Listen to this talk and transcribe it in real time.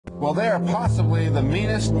Well, they are possibly the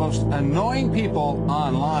meanest, most annoying people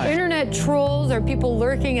online. Internet trolls are people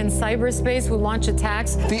lurking in cyberspace who launch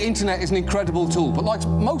attacks. The internet is an incredible tool, but like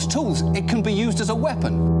most tools, it can be used as a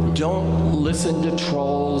weapon. Don't listen to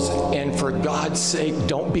trolls, and for God's sake,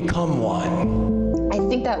 don't become one. I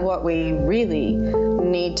think that what we really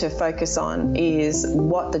need to focus on is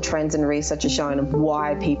what the trends and research are showing of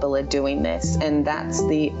why people are doing this, and that's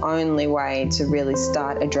the only way to really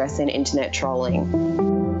start addressing internet trolling.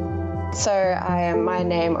 So my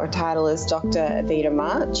name or title is Dr. Avita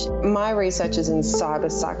March. My research is in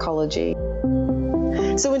cyber psychology.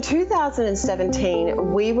 So in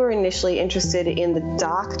 2017, we were initially interested in the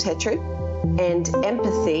dark tetrad and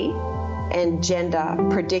empathy and gender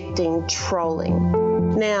predicting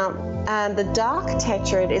trolling. Now, the dark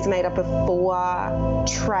tetrad is made up of 4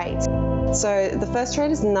 traits. So the first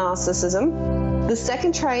trait is narcissism. The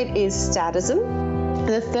second trait is statism.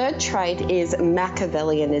 The third trait is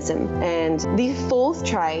Machiavellianism, and the fourth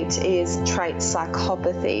trait is trait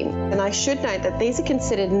psychopathy. And I should note that these are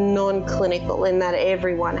considered non-clinical in that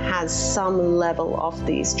everyone has some level of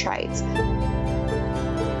these traits.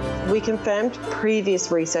 We confirmed previous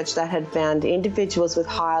research that had found individuals with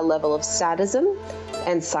higher level of sadism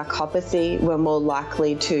and psychopathy were more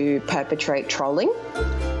likely to perpetrate trolling.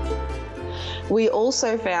 We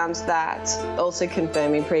also found that, also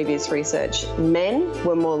confirming previous research, men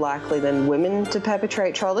were more likely than women to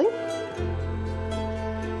perpetrate trolling.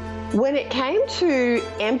 When it came to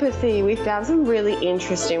empathy, we found some really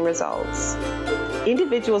interesting results.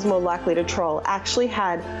 Individuals more likely to troll actually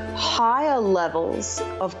had higher levels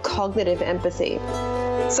of cognitive empathy.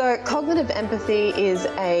 So cognitive empathy is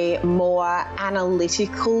a more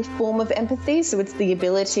analytical form of empathy. So it's the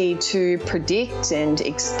ability to predict and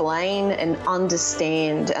explain and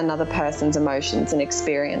understand another person's emotions and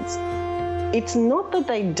experience. It's not that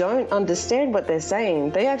they don't understand what they're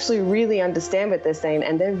saying. They actually really understand what they're saying,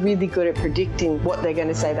 and they're really good at predicting what they're going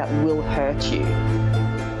to say that will hurt you.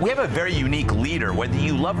 We have a very unique leader, whether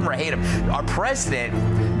you love him or hate him. Our president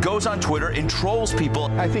goes on Twitter and trolls people.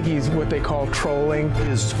 I think he's what they call trolling.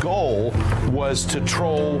 His goal was to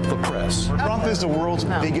troll the press. Trump is the world's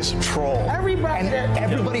biggest troll.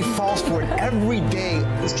 Everybody falls for it every day.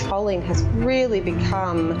 This trolling has really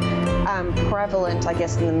become prevalent, I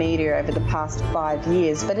guess, in the media over the past 5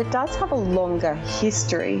 years, but it does have a longer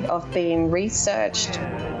history of being researched.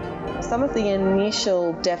 Some of the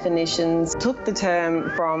initial definitions took the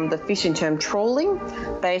term from the fishing term trolling,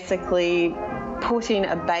 basically putting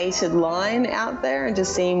a baited line out there and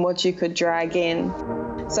just seeing what you could drag in.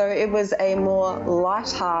 So it was a more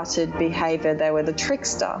light-hearted behaviour. They were the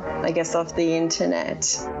trickster, I guess, of the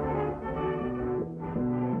internet.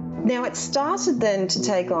 Now, it started then to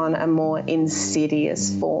take on a more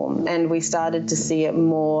insidious form, and we started to see it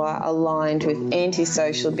more aligned with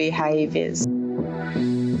antisocial behaviours.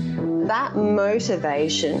 That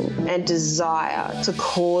motivation and desire to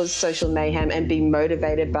cause social mayhem and be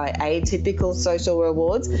motivated by atypical social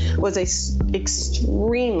rewards was an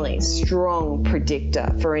extremely strong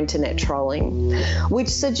predictor for internet trolling, which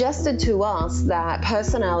suggested to us that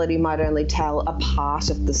personality might only tell a part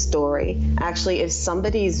of the story. Actually, if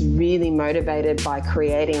somebody is really motivated by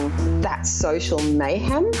creating that social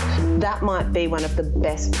mayhem, that might be one of the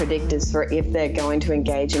best predictors for if they're going to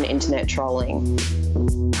engage in internet trolling.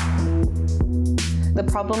 The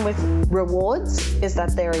problem with rewards is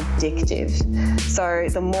that they're addictive. So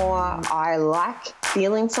the more I like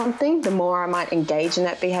feeling something, the more I might engage in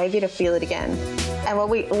that behavior to feel it again. And what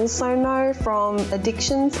we also know from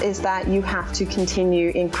addictions is that you have to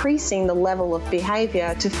continue increasing the level of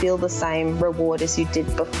behavior to feel the same reward as you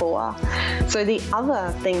did before. So the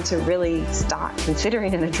other thing to really start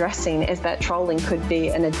considering and addressing is that trolling could be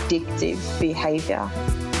an addictive behavior.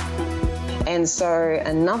 And so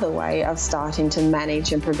another way of starting to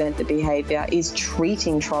manage and prevent the behaviour is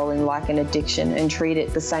treating trolling like an addiction and treat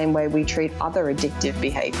it the same way we treat other addictive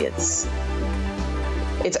behaviours.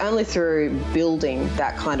 It's only through building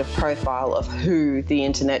that kind of profile of who the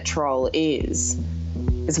internet troll is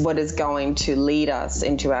what is going to lead us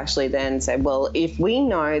into actually then say, well, if we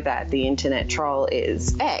know that the internet troll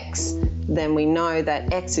is X, then we know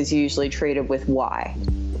that X is usually treated with Y.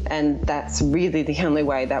 And that's really the only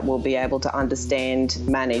way that we'll be able to understand,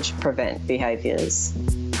 manage, prevent behaviours.